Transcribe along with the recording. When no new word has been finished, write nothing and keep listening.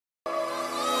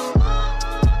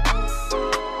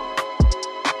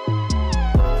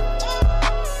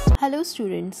Hello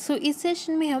students, सो इस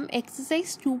session में हम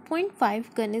एक्सरसाइज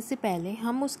 2.5 करने से पहले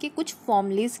हम उसके कुछ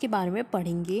फॉर्मूलेस के बारे में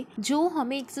पढ़ेंगे जो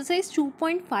हमें एक्सरसाइज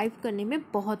 2.5 करने में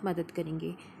बहुत मदद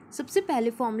करेंगे। सबसे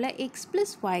पहले फॉर्मूला x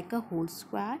प्लस वाई का whole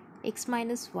square, x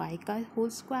minus Y का whole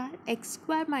square, x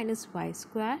square minus Y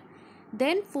square.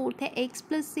 Then fourth है x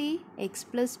प्लस ए, एक्स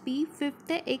प्लस बी।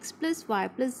 फिफ्थ है x plus Y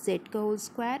plus Z का whole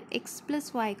square, x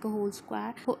plus Y का whole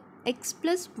square, x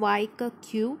plus Y का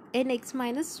cube and x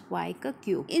minus Y का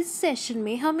cube. इस session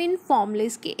में हम इन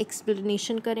formulas की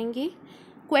एक्सप्लेनेशन करेंगे।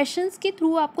 क्वेश्चंस के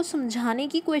थ्रू आपको समझाने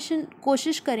की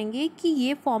कोशिश करेंगे कि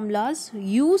ये फॉर्मूलाज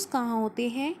यूज़ कहाँ होते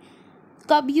हैं,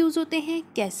 कब यूज़ होते हैं,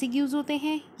 कैसे यूज़ होते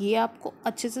हैं। ये आपको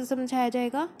अच्छे से समझाया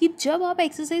जाएगा कि जब आप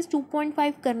एक्सरसाइज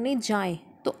 2.5 करने जाएं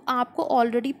तो आपको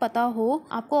ऑलरेडी पता हो,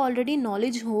 आपको ऑलरेडी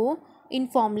नॉलेज हो इन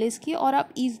फॉर्मूलेस की और आप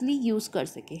इजीली यूज़ कर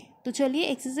सके। तो चलिए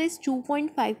एक्सरसाइज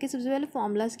 2.5 के सबसे पहले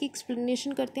फॉर्मूलाज की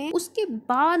एक्सप्लेनेशन करते हैं, उसके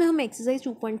बाद हम एक्सरसाइज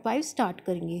 2.5 स्टार्ट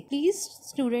करेंगे। प्लीज़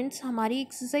स्टूडेंट्स, हमारी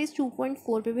एक्सरसाइज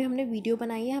 2.4 पे भी हमने वीडियो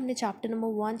बनाई है। हमने चैप्टर नंबर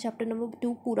 1, चैप्टर नंबर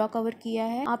 2 पूरा कवर किया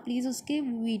है। आप प्लीज़ उसके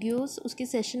वीडियोस, उसके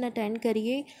सेशन अटेंड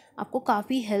करिए, आपको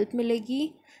काफ़ी हेल्प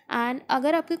मिलेगी। एंड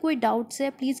अगर आपके कोई डाउट्स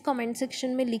है प्लीज़ कमेंट सेक्शन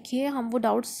में लिखिए, हम वो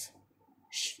डाउट्स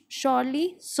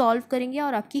श्योरली सॉल्व करेंगे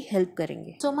और आपकी हेल्प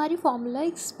करेंगे। तो हमारी फॉर्मूला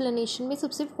एक्सप्लेनेशन में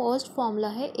सबसे फर्स्ट फॉर्मूला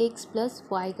है x प्लस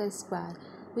वाई का square,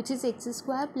 which is x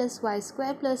square plus Y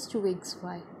square plus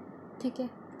 2xy। ठीक है,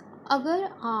 अगर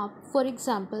आप फॉर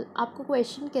एग्जांपल आपको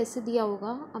क्वेश्चन कैसे दिया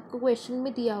होगा, आपको क्वेश्चन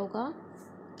में दिया होगा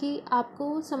कि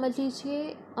आपको समझ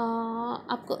लीजिए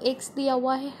आपको x दिया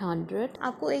हुआ है 100,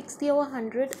 आपको x दिया हुआ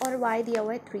 100 और y दिया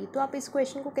हुआ है 3। तो आप इस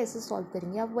क्वेश्चन को कैसे सॉल्व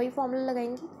करेंगे? आप वही फॉर्मूला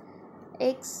लगाएंगे,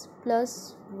 x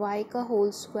प्लस वाई का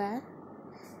होल स्क्वायर,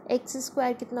 एक्स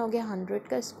स्क्वायर कितना हो गया 100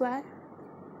 का square,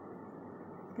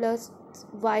 plus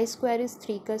Y square is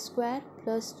 3 का स्क्वायर,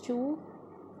 प्लस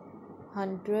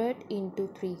 200 इंटू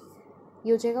 3,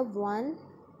 ये हो जाएगा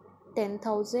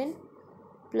 10,000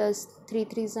 प्लस 3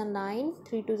 3 ज़ा 9,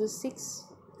 3 2 ज़ा 6।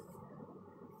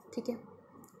 ठीक है,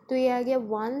 तो ये आ गया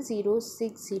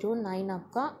 10609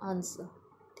 आपका आंसर।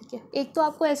 ठीक है, एक तो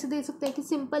आपको ऐसे दे सकते हैं कि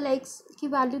सिंपल x की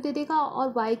वैल्यू दे देगा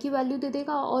और y की वैल्यू दे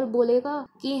देगा और बोलेगा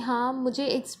कि हाँ मुझे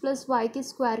x प्लस वाई के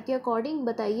स्क्वायर के अकॉर्डिंग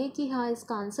बताइए कि हाँ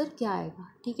इसका आंसर क्या आएगा।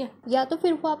 ठीक है, या तो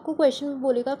फिर वो आपको क्वेश्चन में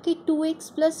बोलेगा कि 2x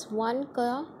प्लस 1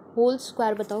 का होल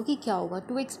स्क्वायर बताओ कि क्या होगा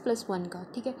 2x प्लस 1 का।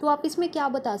 ठीक है, तो आप इसमें क्या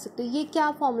बता सकते हो, ये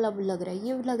क्या फॉर्मूला लग रहा है?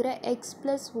 ये लग रहा है x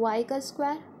प्लस वाई का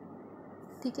स्क्वायर।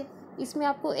 ठीक है, इसमें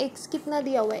आपको x कितना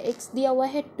दिया हुआ है, x दिया हुआ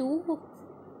है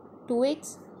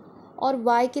 2x और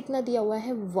y कितना दिया हुआ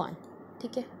है 1।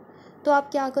 ठीक है, तो आप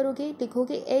क्या करोगे,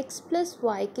 लिखोगे x प्लस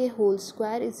वाई के whole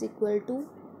square is equal to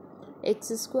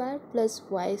x square plus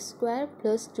Y square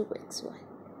plus 2xy।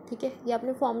 ठीक है, ये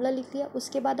आपने फॉर्मूला लिख लिया।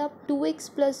 उसके बाद आप 2x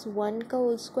प्लस 1 का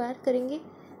होल स्क्वायर करेंगे।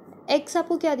 x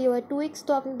आपको क्या दिया हुआ है 2x,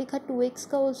 तो आपने लिखा 2x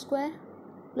का होल स्क्वायर,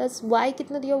 प्लस y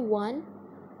कितना दिया 1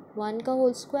 का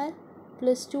होल स्क्वायर,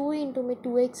 प्लस 2 इंटू में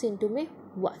 2x इंटू में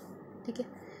 1। ठीक है,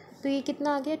 तो ये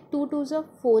कितना आ गया 2 2 ज़ा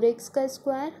 4x का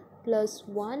स्क्वायर प्लस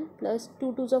 1 प्लस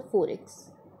 2 2 ज़ा 4x।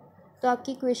 तो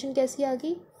आपकी इक्वेशन कैसी आ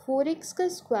गई 4x का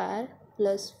स्क्वायर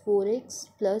प्लस 4x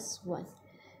प्लस 1।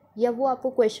 या वो आपको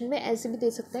क्वेश्चन में ऐसे भी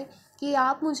दे सकता है कि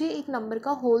आप मुझे एक नंबर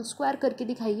का होल स्क्वायर करके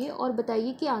दिखाइए और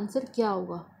बताइए कि आंसर क्या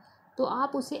होगा, तो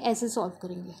आप उसे ऐसे सॉल्व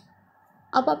करेंगे।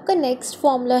 अब आपका नेक्स्ट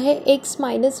फॉर्मूला है x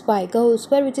माइनस वाई का whole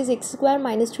square, which is x square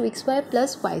minus 2xy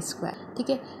plus Y square. ठीक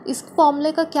है, इस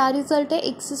फॉर्मूले का क्या रिजल्ट है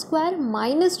x square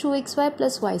minus 2xy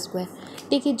plus Y square.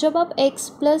 ठीक है, जब आप x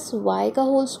प्लस वाई का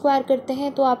होल स्क्वायर करते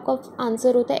हैं तो आपका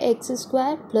आंसर होता है x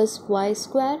square plus Y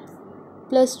square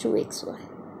plus 2xy।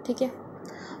 ठीक है,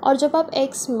 और जब आप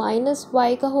x माइनस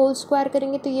वाई का होल स्क्वायर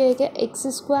करेंगे तो ये हो गया x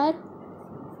square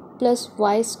plus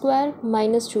Y square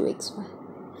minus 2xy।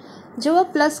 जब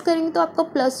आप प्लस करेंगे तो आपका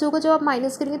प्लस होगा, जब आप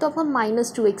माइनस करेंगे तो आपका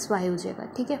माइनस 2xy हो जाएगा।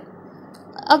 ठीक है,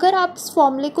 अगर आप इस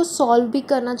फॉर्मूले को सॉल्व भी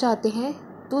करना चाहते हैं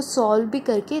तो सॉल्व भी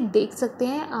करके देख सकते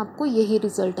हैं, आपको यही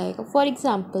रिजल्ट आएगा। फॉर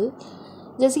एग्जांपल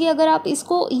जैसे कि अगर आप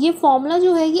इसको, ये फॉर्मूला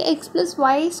जो है ये x प्लस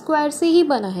वाई स्क्वायर से ही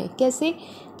बना है। कैसे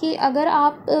कि अगर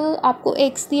आपको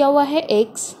x दिया हुआ है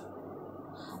x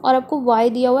और आपको y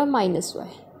दिया हुआ है माइनस वाई।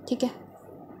 ठीक है,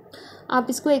 आप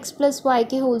इसको x प्लस वाई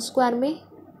के होल स्क्वायर में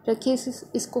रखिए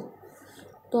इसको,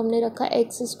 तो हमने रखा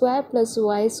x square plus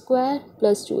Y square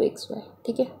plus 2xy।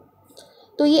 ठीक है,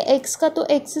 तो ये x का तो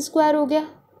एक्स स्क्वायर हो गया,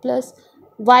 प्लस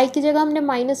y की जगह हमने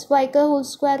माइनस वाई का होल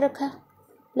स्क्वायर रखा,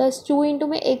 प्लस 2 इंटू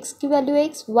में x की वैल्यू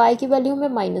x, y की वैल्यू हमें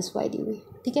माइनस वाई दी हुई।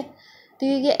 ठीक है, तो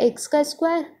ये गया x का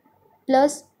square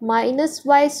plus minus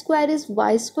Y square is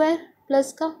why square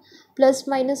plus का प्लस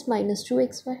माइनस माइनस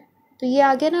 2xy। तो ये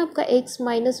आ गया ना आपका x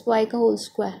माइनस वाई का होल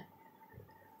स्क्वायर।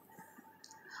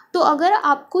 तो अगर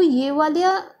आपको ये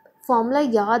वाला फॉर्मूला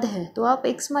याद है तो आप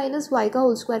x माइनस वाई का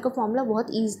होल स्क्वायर का फॉर्मूला बहुत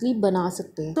ईजिली बना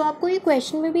सकते हैं। तो आपको ये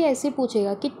क्वेश्चन में भी ऐसे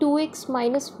पूछेगा कि 2x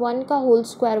माइनस 1 का होल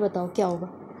स्क्वायर बताओ क्या होगा।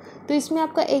 तो इसमें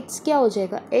आपका x क्या हो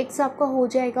जाएगा, x आपका हो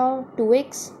जाएगा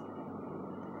 2x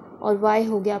और y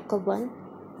हो गया आपका 1।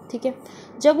 ठीक है,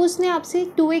 जब उसने आपसे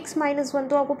 2x माइनस 1,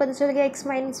 तो आपको पता चल गया x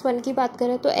माइनस 1 की बात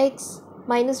करें तो x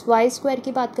माइनस वाई स्क्वायर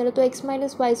की बात करें तो x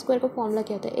माइनस वाई स्क्वायर का फॉर्मूला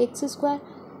क्या होता है, x square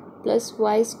plus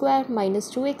Y square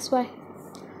minus 2xy।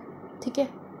 ठीक है,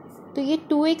 तो ये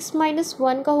 2x माइनस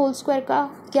 1 का होल स्क्वायर का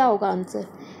क्या होगा आंसर,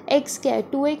 x क्या है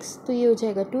 2x, तो ये हो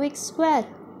जाएगा 2x स्क्वायर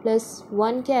प्लस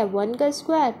 1 क्या है 1 का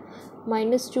स्क्वायर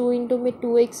माइनस 2 इंटू में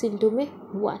 2x इंटू में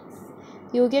 1,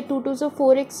 ये हो गया 2 2 से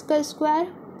 4x का स्क्वायर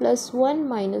प्लस 1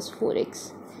 माइनस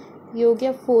 4x, ये हो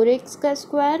गया 4x का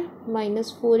स्क्वायर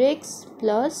माइनस 4x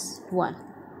प्लस 1।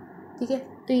 ठीक है,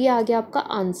 तो ये आ गया आपका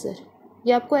आंसर।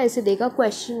 ये आपको ऐसे देगा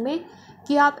क्वेश्चन में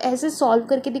कि आप ऐसे सॉल्व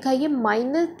करके दिखाइए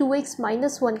माइनस 2x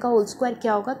माइनस 1 का होल स्क्वायर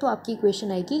क्या होगा, तो आपकी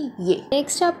इक्वेशन आएगी ये।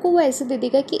 नेक्स्ट आपको वो ऐसे दे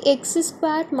देगा कि x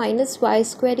square minus Y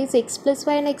square is x plus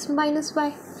Y and x minus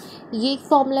Y, ये एक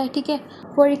फॉर्मूला है। ठीक है,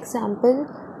 फॉर एग्जाम्पल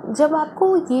जब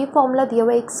आपको ये फॉर्मूला दिया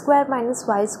हुआ x square minus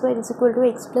Y square is equal to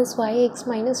x plus Y x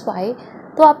minus Y,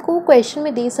 तो आपको क्वेश्चन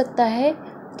में दे सकता है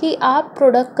कि आप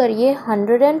प्रोडक्ट करिए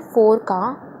 104 का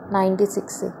 96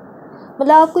 से,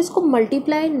 मतलब आपको इसको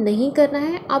मल्टीप्लाई नहीं करना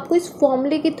है, आपको इस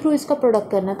फॉर्मूले के थ्रू इसका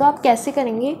प्रोडक्ट करना है। तो आप कैसे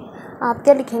करेंगे, आप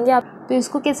क्या लिखेंगे, आप तो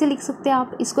इसको कैसे लिख सकते हैं,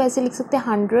 आप इसको ऐसे लिख सकते हैं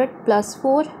 100 प्लस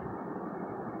 4,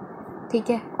 ठीक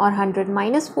है, और 100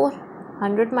 माइनस 4,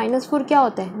 100 माइनस 4 क्या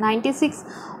होता है 96,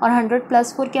 और 100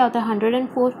 प्लस 4 क्या होता है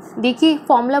 104। देखिए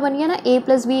फॉर्मूला बन गया ना a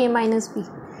plus B A minus B.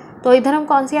 तो इधर हम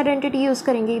कौन सी आइडेंटिटी यूज़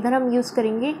करेंगे, इधर हम यूज़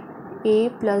करेंगे a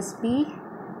plus B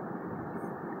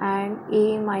and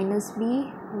a minus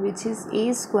B which is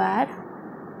a square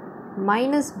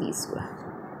minus B square.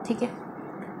 ठीक है,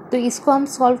 तो इसको हम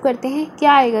सॉल्व करते हैं,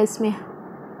 क्या आएगा इसमें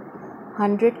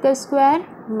 100 का स्क्वायर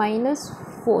माइनस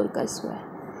 4 का स्क्वायर,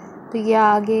 तो ये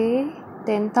आगे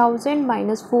 10,000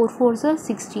 माइनस 4 4 से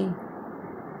 16।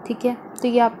 ठीक है, तो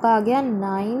ये आपका आ गया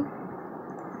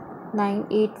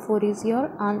 9984 इज़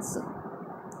योर आंसर।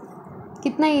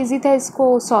 कितना इजी था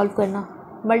इसको सॉल्व करना,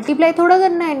 मल्टीप्लाई थोड़ा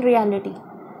करना है इन रियलिटी,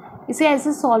 इसे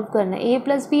ऐसे सॉल्व करना है, a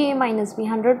plus B A minus B,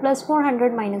 100 plus 4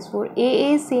 100 minus 4,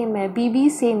 A same है बी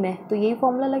सेम है, तो यही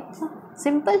फॉर्मूला लगेगा,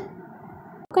 सिंपल।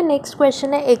 आपका नेक्स्ट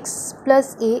क्वेश्चन है x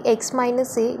plus A x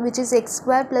minus A which is x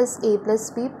square plus A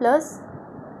plus B plus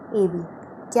A B.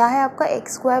 क्या है आपका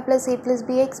x square plus A plus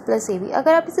B x plus A B.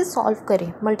 अगर आप इसे solve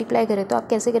करें multiply करें तो आप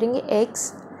कैसे करेंगे,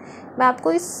 x, मैं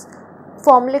आपको इस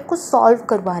फॉर्मूले को सॉल्व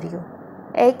करवा रही हूँ,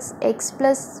 एक्स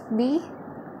प्लस बी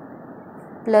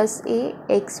प्लस ए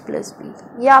एक्स प्लस बी,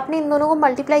 ये आपने इन दोनों को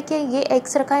मल्टीप्लाई किया, ये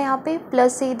x रखा है यहाँ पे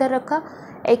प्लस ए इधर रखा,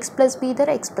 x प्लस बी इधर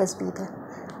एक्स प्लस बी इधर,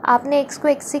 आपने x को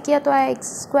x से किया तो आया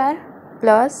x square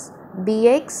plus B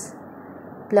x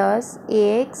plus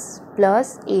A x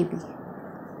plus A B.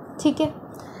 ठीक है,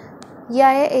 यह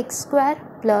आया एक्स स्क्वायर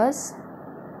प्लस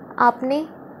आपने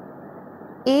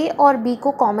a और b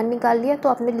को कॉमन निकाल लिया तो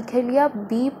आपने लिख लिया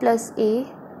b plus A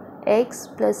x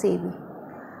plus A B.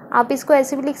 आप इसको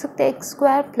ऐसे भी लिख सकते हैं x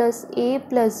square plus A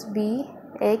plus B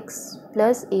x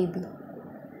plus A B,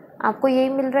 आपको यही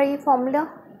मिल रहा है ये फॉर्मूला।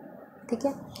 ठीक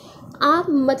है, आप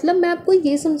मतलब मैं आपको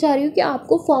ये समझा रही हूँ कि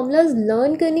आपको फॉर्मूलाज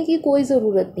लर्न करने की कोई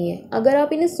ज़रूरत नहीं है, अगर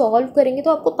आप इन्हें सॉल्व करेंगे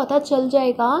तो आपको पता चल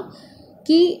जाएगा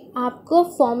कि आपका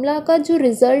फॉर्मूला का जो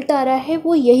रिज़ल्ट आ रहा है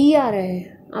वो यही आ रहा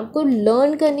है, आपको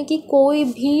लर्न करने की कोई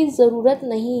भी ज़रूरत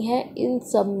नहीं है इन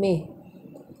सब में।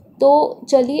 तो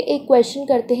चलिए एक क्वेश्चन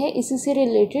करते हैं इसी से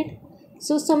रिलेटेड।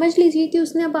 सो समझ लीजिए कि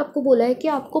उसने अब आपको बोला है कि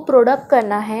आपको प्रोडक्ट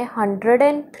करना है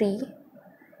 103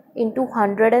 इंटू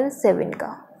 107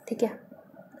 का। ठीक है,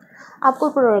 आपको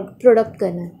प्रोडक्ट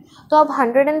करना है, तो आप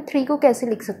 103 को कैसे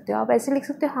लिख सकते हो, आप ऐसे लिख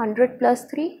सकते हो 100 प्लस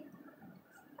 3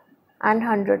 एंड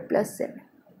 100 प्लस 7।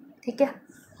 ठीक है,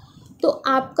 तो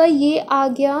आपका ये आ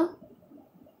गया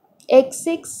x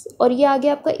और ये आ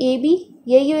गया आपका ए बी,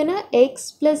 यही है ना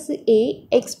x प्लस ए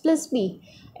एक्स प्लस बी,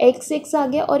 x आ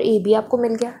गया और ए बी आपको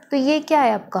मिल गया, तो ये क्या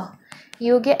है आपका, ये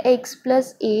हो गया x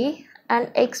plus A and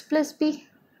x plus B,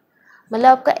 मतलब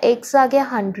आपका x आ गया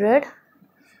 100,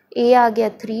 a आ गया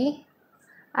 3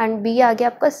 एंड b आ गया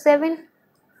आपका 7।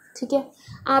 ठीक है,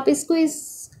 आप इसको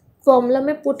इस फॉर्मूला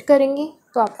में पुट करेंगे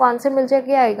तो आपको आंसर मिल जाएगा,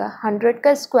 क्या आएगा 100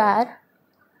 का square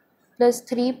plus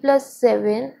 3 plus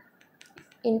 7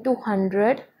 into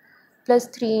 100 plus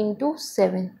 3 into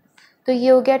 7, तो ये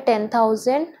हो गया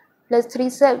 10,000 plus 3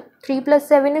 plus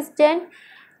 7 is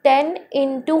 10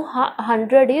 into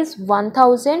 100 is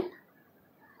 1000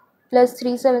 plus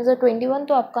 3 7 21,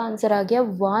 तो आपका आंसर आ गया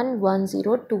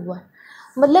 11021।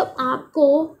 मतलब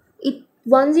आपको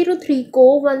 103 को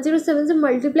 107 से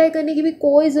मल्टीप्लाई करने की भी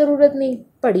कोई ज़रूरत नहीं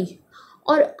पड़ी,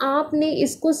 और आपने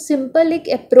इसको सिंपल एक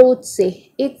अप्रोच से,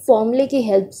 एक फॉर्मूले की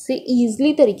हेल्प से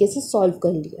ईजिली तरीके से सॉल्व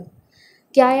कर लिया।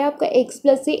 क्या है आपका x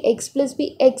प्लस ए, x प्लस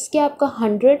बी, x क्या आपका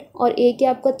 100 और a क्या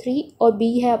आपका 3 और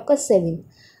b है आपका 7।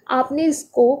 आपने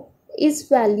इसको, इस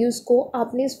वैल्यूज़ को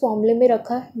आपने इस फॉर्मूले में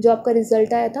रखा जो आपका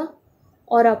रिजल्ट आया था,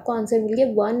 और आपको आंसर मिल गया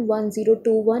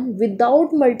 11021।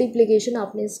 विदाउट मल्टीप्लिकेशन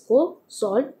आपने इसको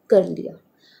सॉल्व कर लिया।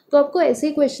 तो आपको ऐसे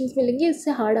ही क्वेश्चंस मिलेंगे,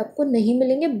 इससे हार्ड आपको नहीं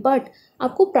मिलेंगे, बट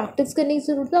आपको प्रैक्टिस करने की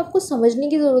ज़रूरत है, आपको समझने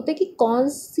की ज़रूरत है कि कौन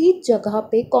सी जगह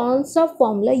पे कौन सा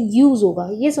फॉर्मूला यूज़ होगा,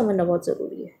 ये समझना बहुत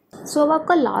ज़रूरी है। सो अब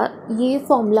आपका ये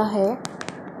फॉर्मूला है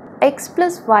x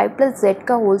plus Y plus Z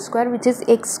का whole square which is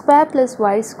x square plus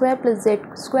Y square plus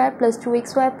Z square plus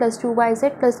 2xy plus 2yz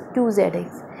plus 2zx।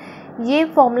 ये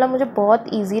फॉर्मूला मुझे बहुत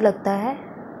इजी लगता है।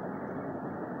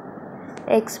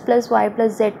 x plus Y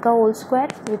plus Z का whole square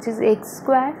which is x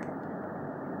square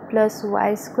plus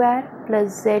Y square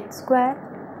plus Z square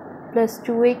plus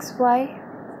 2xy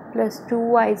plus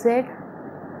 2yz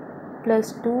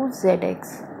plus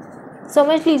 2zx।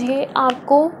 समझ लीजिए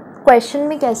आपको question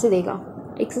में कैसे देगा।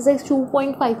 एक्सरसाइज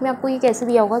 2.5 में आपको ये कैसे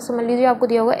दिया होगा, समझ लीजिए आपको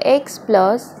दिया होगा x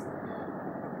plus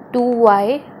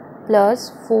 2y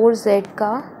plus 4z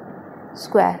का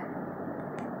स्क्वायर,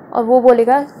 और वो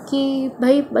बोलेगा कि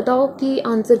भाई बताओ कि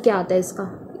आंसर क्या आता है इसका,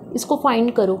 इसको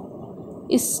फाइंड करो,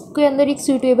 इसके अंदर एक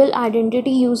सूटेबल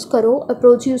आइडेंटिटी यूज़ करो,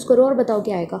 अप्रोच यूज़ करो और बताओ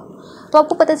क्या आएगा। तो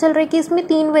आपको पता चल रहा है कि इसमें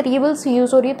 3 वेरिएबल्स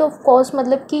यूज़ हो रही है, तो ऑफ कोर्स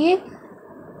मतलब कि ये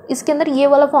इसके अंदर ये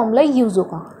वाला फॉर्मूला यूज़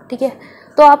होगा। ठीक है,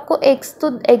 तो आपको x तो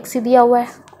x ही दिया हुआ है,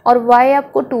 और y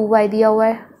आपको 2y दिया हुआ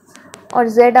है, और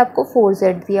z आपको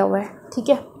 4z दिया हुआ है। ठीक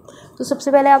है, तो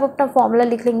सबसे पहले आप अपना फॉर्मूला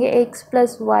लिख लेंगे। x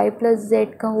plus Y plus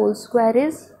Z का whole square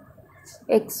is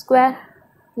x square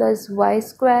plus Y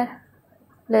square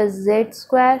plus Z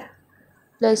square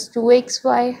plus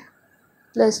 2xy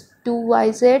plus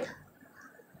 2yz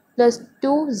plus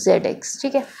 2zx।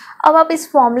 ठीक है, अब आप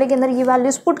इस फॉर्मूले के अंदर ये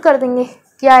वैल्यूज पुट कर देंगे।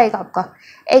 क्या आएगा आपका,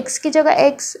 x की जगह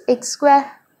x स्क्वायर,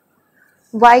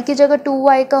 y की जगह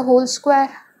 2y का होल स्क्वायर,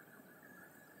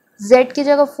 z की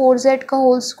जगह 4z का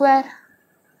whole square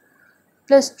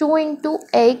plus 2 into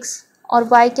x, और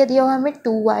y क्या दिया हुआ है हमें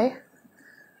 2y,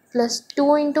 प्लस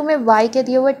 2 इंटू में y क्या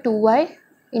दिया हुआ है 2y,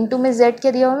 इंटू में z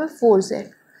क्या दिया हुआ है हमें 4z,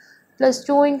 प्लस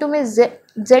 2 इंटू में z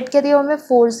क्या दिया हुआ हमें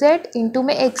 4z, इंटू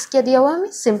में x क्या दिया हुआ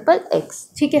हमें सिंपल x।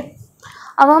 ठीक है,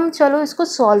 अब हम चलो इसको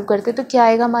सॉल्व करते, तो क्या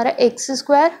आएगा हमारा एक्स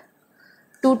स्क्वायर,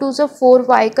 2 2 से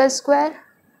 4y का स्क्वायर,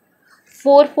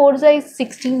 4 4 से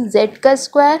 16z का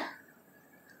square,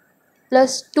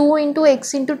 plus 2 into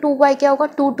x into 2y क्या होगा,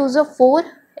 2 2 से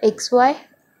 4xy,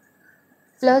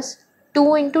 plus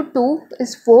 2 into 2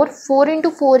 is 4, 4 into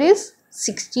 4 is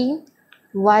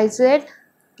 16yz,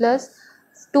 plus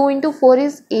 2 into 4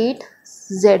 is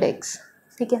 8zx।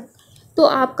 ठीक है, तो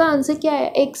आपका आंसर क्या है,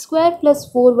 x square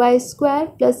plus 4y square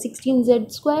plus 16z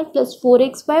square plus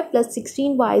 4xy plus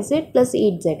 16yz plus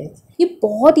 8zx। ये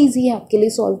बहुत इजी है आपके लिए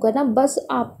सॉल्व करना, बस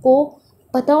आपको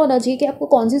पता होना चाहिए कि आपको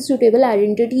कौन सी सूटेबल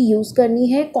आइडेंटिटी यूज़ करनी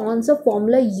है, कौन सा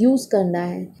फॉर्मूला यूज़ करना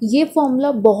है। ये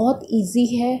फॉर्मूला बहुत इजी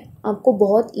है, आपको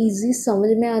बहुत इजी समझ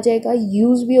में आ जाएगा,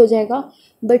 यूज़ भी हो जाएगा,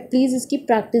 बट प्लीज़ इसकी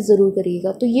प्रैक्टिस ज़रूर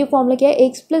करिएगा। तो ये फॉर्मूला क्या है,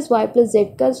 x plus Y plus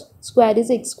Z का square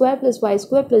is x square plus Y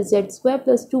square plus Z square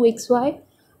plus 2xy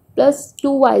plus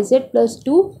 2yz plus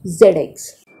 2zx।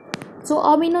 सो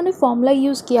अब इन्होंने फॉर्मूला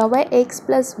यूज़ किया हुआ है एक्स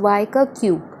प्लस वाई का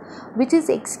cube which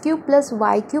is x cube plus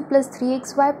Y cube plus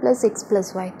 3xy plus x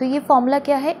plus Y. तो ये formula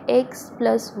क्या है, एक्स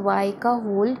प्लस वाई का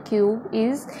होल क्यूब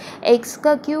इज़ एक्स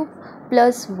का क्यूब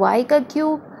प्लस वाई का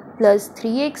cube plus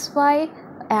 3xy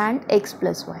and x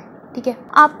plus Y. ठीक है,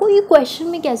 आपको ये क्वेश्चन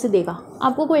में कैसे देगा,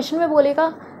 आपको क्वेश्चन में बोलेगा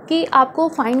कि आपको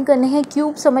फाइंड करने हैं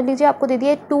क्यूब। समझ लीजिए आपको दे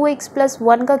दिया 2x प्लस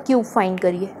 1 का क्यूब फाइंड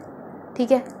करिए।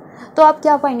 ठीक है, तो आप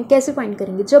क्या कैसे फाइंड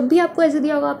करेंगे, जब भी आपको ऐसे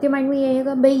दिया होगा आपके माइंड में यही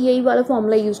होगा, भाई यही वाला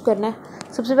फॉर्मूला यूज़ करना है।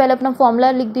 सबसे पहले अपना फॉर्मूला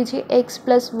लिख दीजिए, एक्स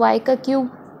प्लस वाई का क्यूब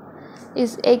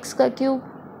इज़ एक्स का क्यूब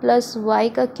प्लस वाई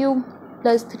का cube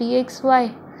plus 3xy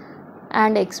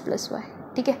and x plus Y.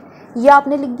 ठीक है, ये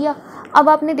आपने लिख दिया। अब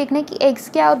आपने देखना है कि x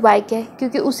क्या है और y क्या है,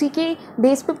 क्योंकि उसी के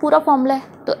बेस पे पूरा फॉर्मूला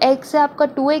है। तो x है आपका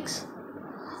 2x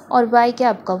और y क्या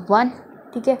है आपका 1।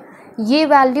 ठीक है, ये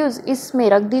वैल्यूज़ इसमें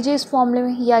रख दीजिए इस फॉर्मूले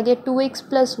में। ये आ गया 2x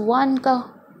प्लस 1 का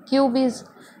क्यूब इज़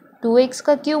 2x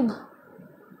का क्यूब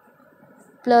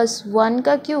प्लस 1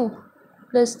 का क्यूब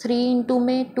प्लस 3 इंटू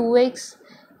में 2x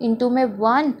इंटू में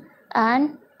 1 एंड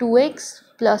 2x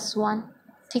प्लस 1।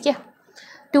 ठीक है,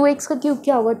 2x का क्यूब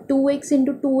क्या होगा, 2x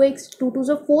इंटू 2x, 2 2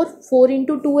 से 4, 4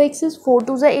 इंटू 2x इज़ 4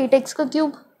 2 से 8x का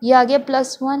क्यूब ये आ गया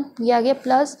 +1, ये आ गया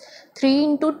plus 3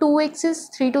 into 2x is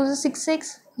 3 2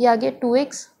 6x, ये आ गया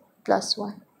 2x +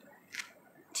 1।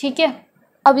 ठीक है,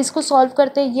 अब इसको सॉल्व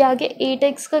करते हैं। ये आ गया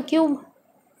 8x का cube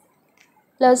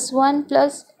 +1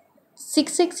 plus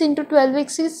 6x into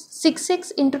 12x is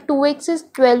 6x into 2x is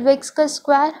 12x का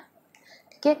स्क्वायर।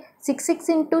 ठीक है, 6x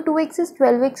into 2x is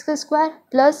 12x का square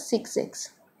plus 6x,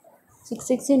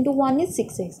 6x into 1 is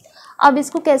 6x। अब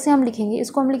इसको कैसे हम लिखेंगे?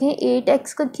 इसको हम लिखेंगे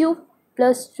 8x का क्यूब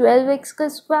प्लस 12x का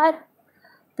स्क्वायर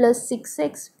प्लस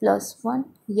 6x + 1।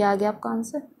 ये आ गया आपका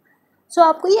आंसर। सो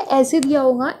आपको ये ऐसे दिया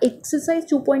होगा एक्सरसाइज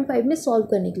 2.5 में सॉल्व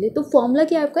करने के लिए। तो फॉर्मूला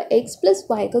क्या है आपका? x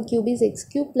 + y का cube is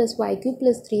x³ + y³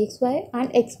 + 3xy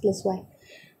and x + y।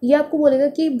 ये आपको बोलेगा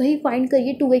कि भाई फाइंड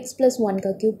करिए 2x + 1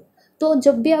 का क्यूब। तो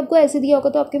जब भी आपको ऐसे दिया होगा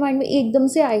तो आपके माइंड में एकदम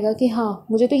से आएगा कि हाँ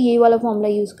मुझे तो ये वाला फॉर्मूला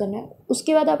यूज़ करना है।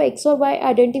 उसके बाद आप x और y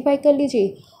आइडेंटिफाई कर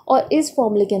लीजिए और इस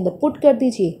फॉर्मूले के अंदर पुट कर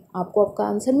दीजिए, आपको आपका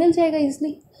आंसर मिल जाएगा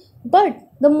easily. But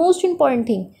the most important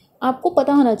thing आपको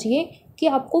पता होना चाहिए कि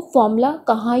आपको फॉर्मूला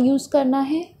कहाँ यूज़ करना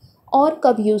है और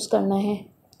कब यूज़ करना है।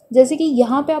 जैसे कि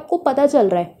यहाँ पे आपको पता चल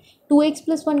रहा है 2x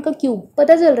 + 1 का क्यूब,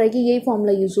 पता चल रहा है कि यही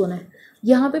फॉर्मूला यूज़ होना है।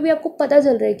 यहाँ पे भी आपको पता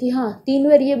चल रहा है कि हाँ 3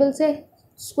 वेरिएबल से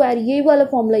स्क्वायर यही वाला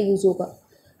फॉर्मूला यूज़ होगा।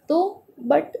 तो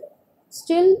बट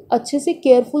स्टिल अच्छे से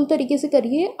केयरफुल तरीके से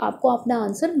करिए, आपको अपना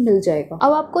आंसर मिल जाएगा।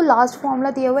 अब आपको लास्ट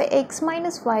फॉर्मूला दिया हुआ है x -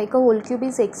 y का whole cube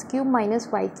is x³ - y³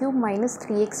 -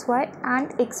 3xy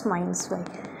and x - y।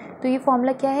 तो ये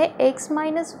फॉर्मूला क्या है? x -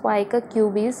 y का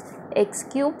cube is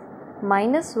x³ -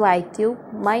 y³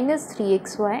 -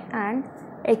 3xy and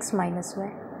x - y।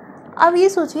 अब ये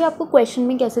सोचिए आपको क्वेश्चन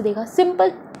में कैसे देगा। सिंपल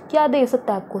क्या दे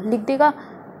सकता है आपको? लिख देगा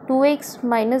 2x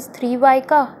 - 3y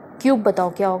का क्यूब, बताओ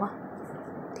क्या होगा।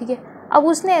 ठीक है, अब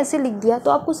उसने ऐसे लिख दिया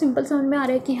तो आपको सिंपल समझ में आ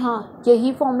रहा है कि हाँ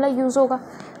यही फॉर्मूला यूज़ होगा।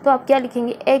 तो आप क्या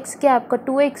लिखेंगे? x क्या आपका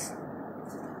 2x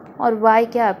और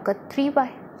y क्या आपका 3y।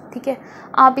 ठीक है,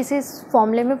 आप इसे इस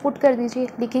फॉर्मूले में पुट कर दीजिए।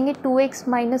 लिखेंगे 2x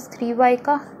 - 3y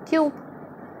का क्यूब।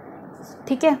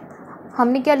 ठीक है,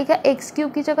 हमने क्या लिखा?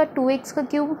 x³ की जगह 2x का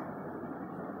क्यूब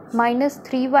माइनस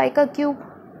 3y का क्यूब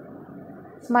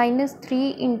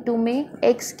 -3 इंटू में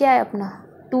x क्या है अपना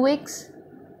 2x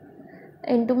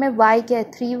इंटू में y क्या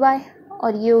है 3y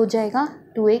और ये हो जाएगा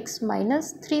 2x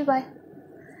 - 3y।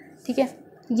 ठीक है,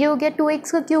 ये हो गया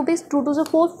 2x का क्यूब इज 2 2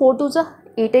 4 4 2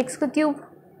 8x का क्यूब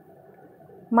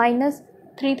माइनस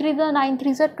 3 3 9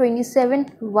 3 27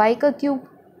 y का क्यूब।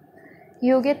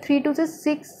 ये हो गया 3 2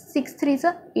 6 6 3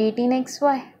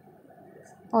 18xy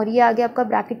और ये आ गया आपका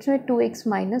ब्रैकेट्स में 2x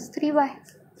 - 3y।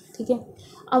 ठीक है,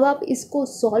 अब आप इसको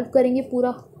सॉल्व करेंगे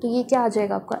पूरा तो ये क्या आ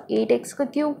जाएगा आपका 8x का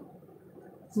क्यूब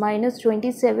माइनस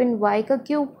 27y का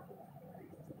क्यूब।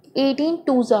 18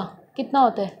 2 कितना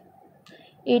होता है?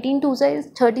 18 2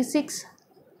 is 36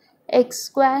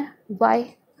 x² y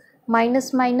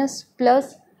minus minus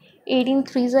plus 18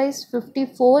 3 is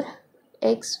 54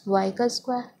 xy का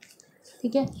स्क्वायर।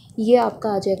 ठीक है, ये आपका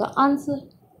आ जाएगा आंसर।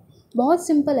 बहुत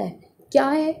सिंपल है। क्या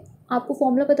है? आपको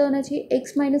फॉर्मूला पता होना चाहिए।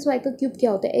 x - y का क्यूब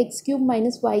क्या होता है? x³ -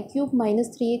 y³ -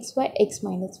 3xy x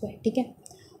 - y। ठीक है,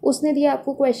 उसने दिया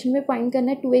आपको क्वेश्चन में फाइंड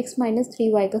करना है 2x -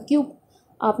 3y का क्यूब।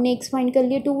 आपने x फाइंड कर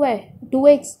लिया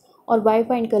 2x और y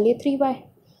फाइंड कर लिया 3y।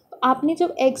 आपने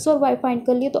जब x और y फाइंड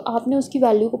कर लिए तो आपने उसकी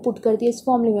वैल्यू को पुट कर दिया इस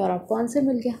फॉर्मूले में और आपको आंसर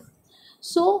मिल गया।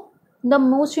 सो द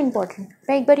मोस्ट इम्पॉर्टेंट,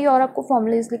 मैं एक बार ये और आपको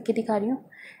फॉर्मूलेज लिख के दिखा रही हूँ।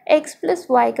 x +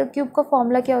 y का क्यूब का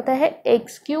फॉर्मूला क्या होता है?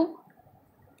 x³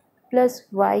 +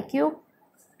 y³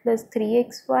 +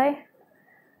 3xy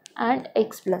and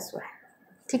x + y।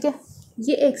 ठीक है,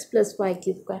 ये x +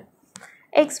 y³ का है।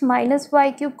 x -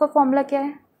 y³ का फॉर्मूला क्या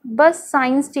है? बस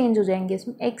साइंस चेंज हो जाएंगे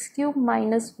इसमें। x³ -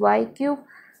 y³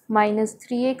 -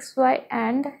 3xy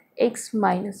and x -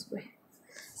 y,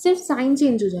 सिर्फ साइन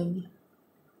चेंज हो जाएंगे।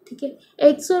 ठीक है,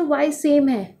 x और y सेम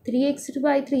है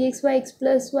 3xy 3xy x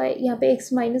 + y, यहाँ पे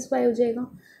x - y हो जाएगा।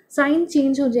 साइन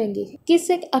चेंज हो जाएंगे। किस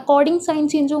अकॉर्डिंग साइन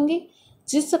चेंज होंगे?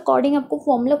 जिस अकॉर्डिंग आपको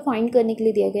फॉर्मूला फाइंड करने के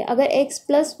लिए दिया गया। अगर x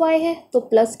 + y है तो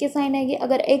प्लस के साइन आएंगे,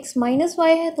 अगर x - y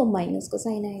है तो माइनस का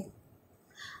साइन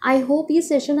आएगा। आई होप ये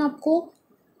सेशन आपको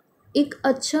एक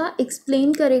अच्छा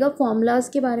एक्सप्लेन करेगा फॉर्मूलाज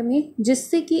के बारे में,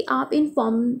 जिससे कि आप इन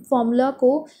फॉर्मूला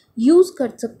को यूज़ कर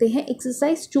सकते हैं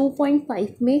एक्सरसाइज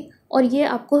 2.5 में और ये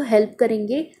आपको हेल्प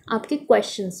करेंगे आपके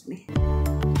क्वेश्चंस में।